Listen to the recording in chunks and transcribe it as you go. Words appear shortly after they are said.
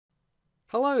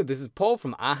Hello, this is Paul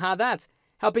from AHA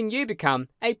helping you become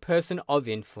a person of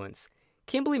influence.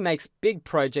 Kimberly makes big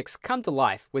projects come to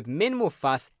life with minimal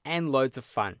fuss and loads of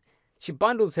fun. She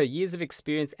bundles her years of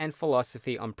experience and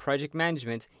philosophy on project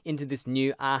management into this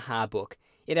new AHA book.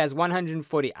 It has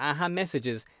 140 AHA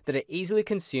messages that are easily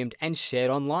consumed and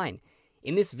shared online.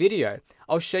 In this video,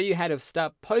 I'll show you how to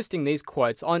start posting these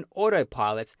quotes on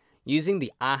autopilot using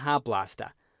the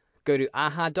AHAblaster. Go to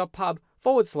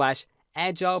aha.pub/Agile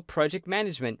Project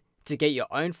Management to get your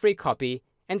own free copy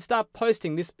and start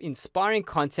posting this inspiring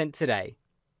content today.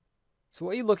 So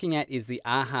what you're looking at is the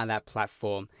AHA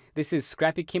platform. This is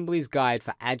Scrappy Kimberly's guide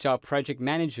for Agile Project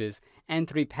Managers and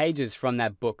 3 pages from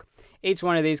that book. Each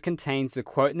one of these contains the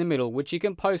quote in the middle, which you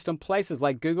can post on places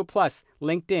like Google+,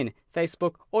 LinkedIn,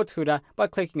 Facebook, or Twitter by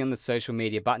clicking on the social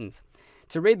media buttons.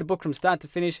 To read the book from start to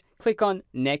finish, click on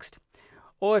Next.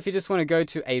 Or if you just want to go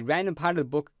to a random part of the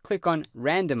book, click on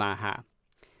Random AHA.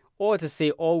 Or to see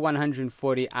all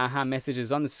 140 AHA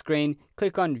messages on the screen,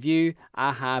 click on View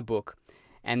AHA Book.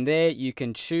 And there you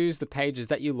can choose the pages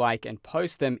that you like and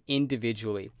post them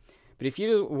individually. But if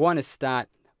you want to start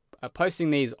posting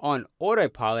these on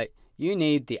autopilot, you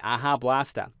need the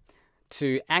AHAblaster.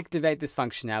 To activate this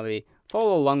functionality,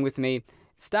 follow along with me.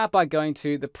 Start by going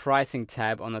to the pricing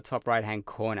tab on the top right hand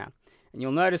corner. And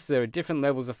you'll notice there are different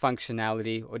levels of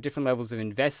functionality or different levels of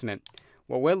investment.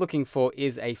 What we're looking for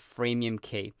is a freemium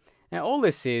key. Now all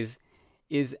this is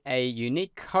a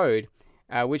unique code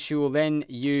which you will then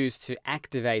use to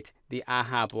activate the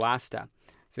AHAblaster.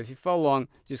 So if you follow along,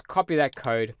 just copy that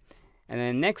code. And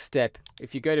then next step,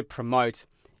 if you go to promote,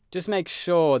 just make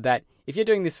sure that if you're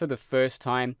doing this for the first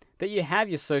time, that you have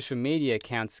your social media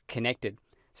accounts connected.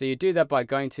 So you do that by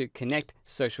going to connect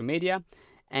social media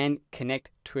and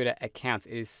connect Twitter accounts.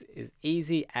 It is as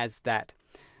easy as that.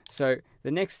 So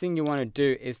the next thing you want to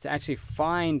do is to actually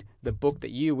find the book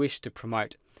that you wish to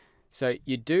promote. So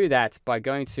you do that by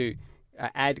going to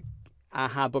add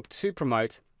AHA book to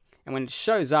promote, and when it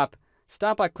shows up,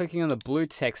 start by clicking on the blue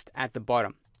text at the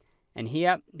bottom. And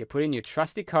here you put in your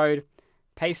trusty code,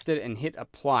 paste it, and hit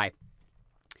apply.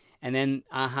 And then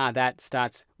AHA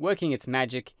starts working its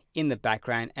magic in the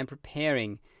background and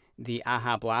preparing the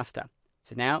AHAblaster.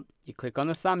 So now you click on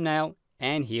the thumbnail,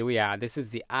 and here we are. This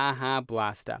is the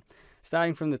AHAblaster.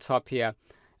 Starting from the top here,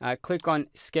 click on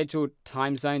scheduled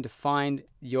time zone to find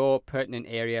your pertinent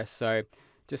area. So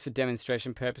just for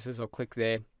demonstration purposes, I'll click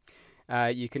there.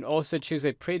 You can also choose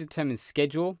a predetermined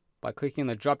schedule by clicking on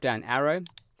the drop down arrow.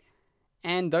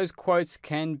 And those quotes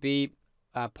can be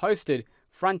posted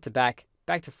front to back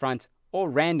to front, or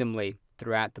randomly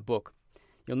throughout the book.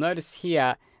 You'll notice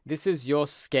here, this is your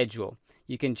schedule.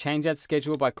 You can change that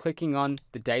schedule by clicking on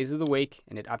the days of the week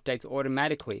and it updates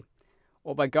automatically.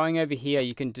 Or by going over here,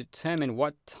 you can determine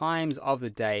what times of the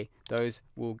day those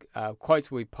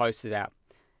quotes will be posted out.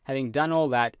 Having done all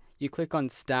that, you click on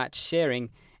Start Sharing,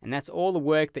 and that's all the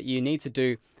work that you need to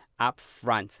do up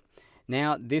front.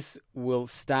 Now this will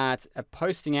start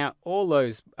posting out all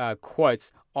those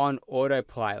quotes on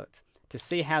autopilot. To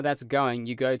see how that's going,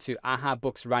 you go to AHA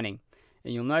Books Running,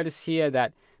 and you'll notice here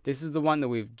that this is the one that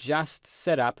we've just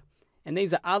set up, and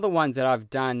these are other ones that I've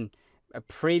done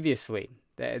previously.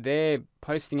 They're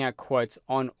posting out quotes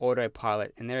on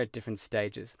autopilot, and they're at different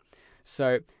stages.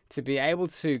 So to be able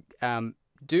to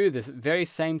do this very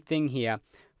same thing here,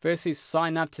 firstly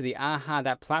sign up to the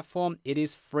AHA platform. It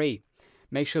is free.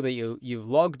 Make sure that you've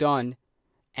logged on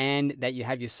and that you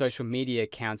have your social media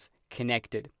accounts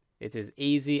connected. It's as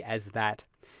easy as that.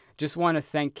 Just want to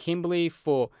thank Kimberly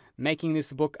for making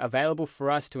this book available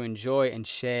for us to enjoy and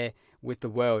share with the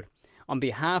world. On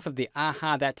behalf of the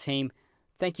AHA team,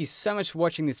 thank you so much for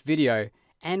watching this video,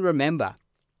 and remember,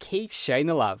 keep sharing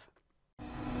the love.